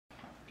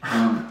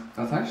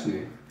That's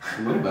actually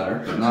a little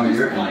better, but now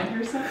you're in.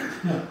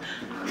 Yourself? No.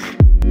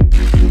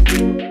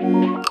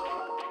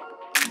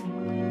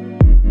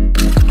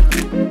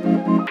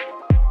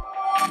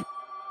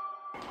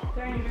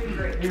 Are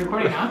you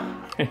recording now?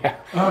 Yeah.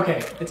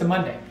 Okay, it's a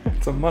Monday.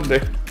 It's a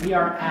Monday. We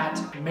are at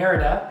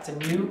Merida. It's a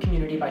new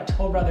community by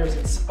Toll Brothers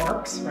and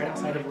Sparks right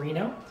outside of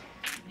Reno.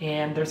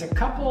 And there's a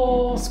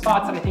couple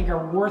spots that I think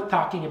are worth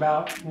talking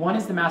about. One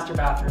is the master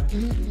bathroom.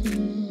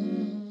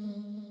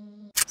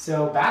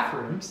 So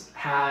bathrooms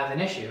have an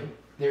issue.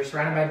 They're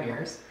surrounded by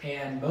mirrors,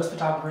 and most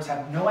photographers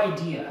have no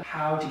idea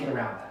how to get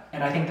around that.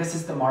 And I think this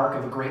is the mark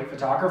of a great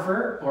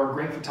photographer or a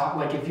great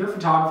like if your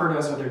photographer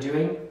knows what they're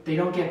doing, they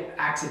don't get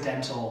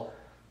accidental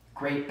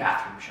great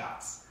bathroom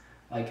shots.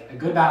 Like a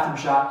good bathroom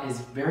shot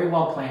is very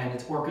well planned,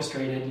 it's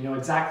orchestrated, you know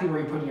exactly where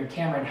you're putting your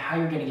camera and how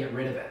you're gonna get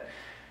rid of it.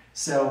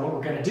 So what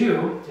we're gonna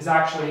do is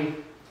actually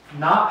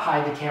not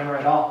hide the camera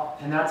at all.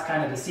 And that's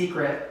kind of the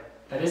secret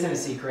that isn't a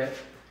secret.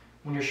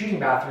 When you're shooting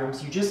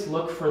bathrooms, you just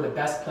look for the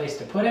best place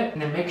to put it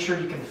and then make sure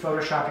you can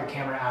Photoshop your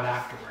camera out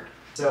afterward.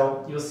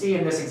 So you'll see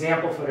in this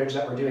example footage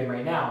that we're doing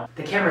right now,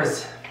 the camera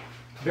is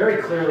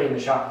very clearly in the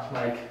shot,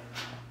 like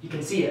you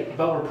can see it,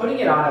 but we're putting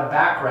it on a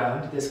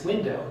background, this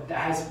window, that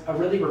has a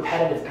really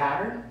repetitive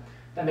pattern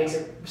that makes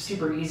it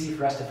super easy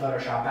for us to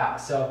Photoshop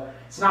out. So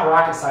it's not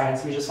rocket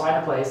science, we just find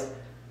a place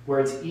where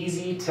it's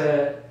easy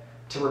to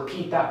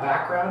repeat that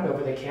background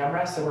over the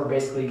camera, so we're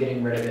basically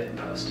getting rid of it in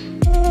post.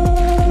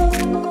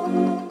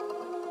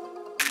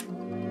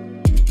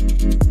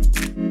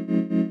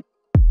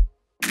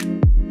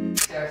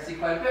 I see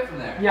quite a bit from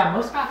there. Yeah,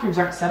 most bathrooms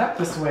aren't set up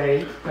this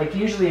way. Like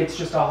usually it's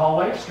just a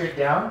hallway straight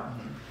down.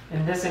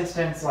 In this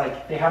instance,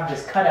 like they have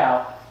this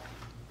cutout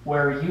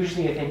where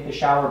usually I think the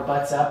shower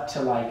butts up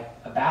to like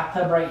a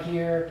bathtub right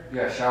here. You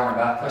got a shower and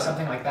bathtub. Or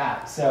something like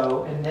that.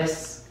 So in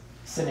this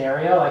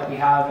scenario, like we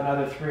have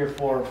another 3 or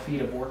 4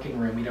 feet of working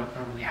room we don't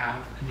normally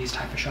have in these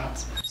type of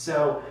shots.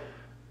 So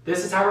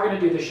this is how we're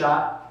gonna do the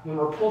shot. When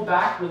we're pulled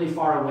back really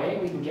far away,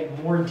 we can get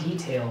more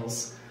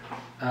details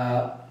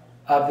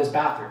of this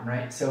bathroom,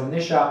 right? So in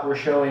this shot, we're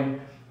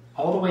showing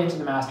all the way into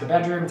the master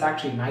bedroom. It's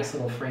actually a nice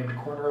little framed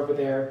corner over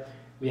there.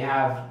 We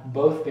have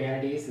both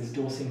vanities, this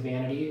dual sink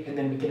vanity, and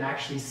then we can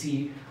actually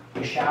see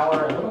the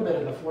shower, a little bit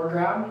of the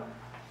foreground,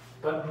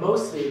 but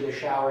mostly the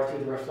shower through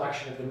the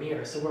reflection of the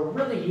mirror. So we're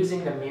really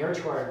using the mirror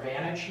to our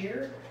advantage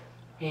here,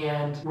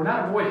 and we're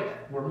not avoiding it,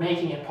 we're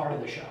making it part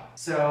of the shot.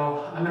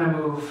 So I'm gonna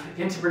move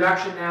into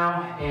production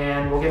now,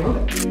 and we'll get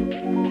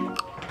moving.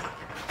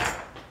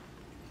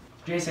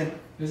 Jason,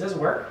 does this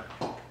work?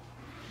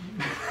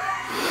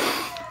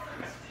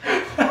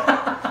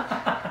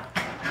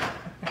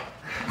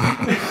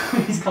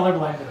 He's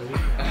colorblind for the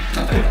week.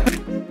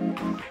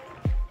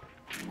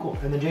 Cool.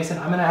 And then Jason,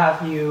 I'm gonna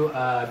have you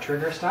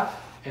trigger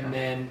stuff, and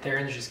then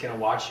Theron's just gonna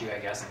watch you, I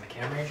guess, in the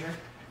camera ranger.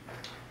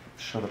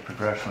 Show the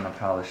progression of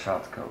how the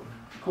shots go.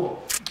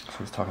 Cool. So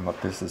he's talking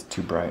about this is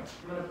too bright.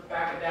 I'm gonna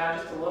back it down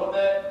just a little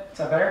bit. Is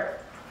that better?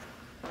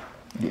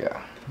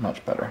 Yeah,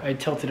 much better. I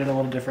tilted it a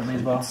little differently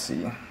as well. Let's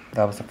see.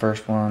 That was the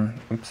first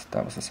one. Oops,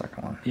 that was the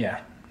second one.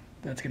 Yeah,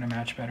 that's gonna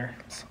match better.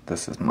 So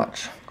this is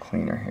much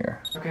cleaner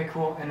here. Okay,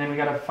 cool. And then we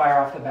gotta fire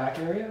off the back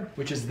area,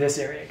 which is this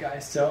area,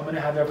 guys. So I'm gonna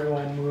have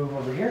everyone move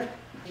over here.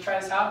 Can you try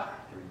this out?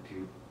 3,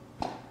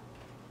 2.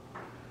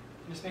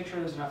 Just make sure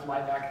there's enough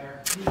light back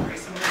there. Can you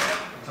brace them a little bit?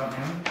 What's up,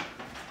 man?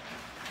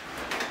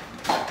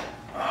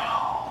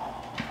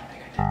 Oh, I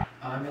think I did.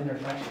 I'm in the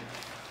reflection.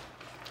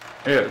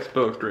 Yeah, it's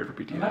both great for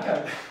PT. I'm not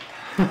gonna.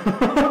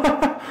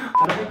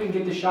 I don't think we can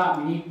get the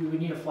shot. We would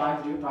need a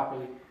flag to do it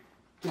properly.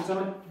 Can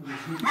someone?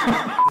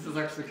 This is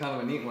actually kind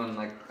of a neat one.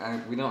 Like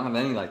we don't have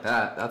any like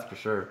that. That's for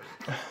sure.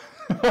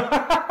 Oh,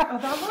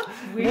 that looks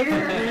weird.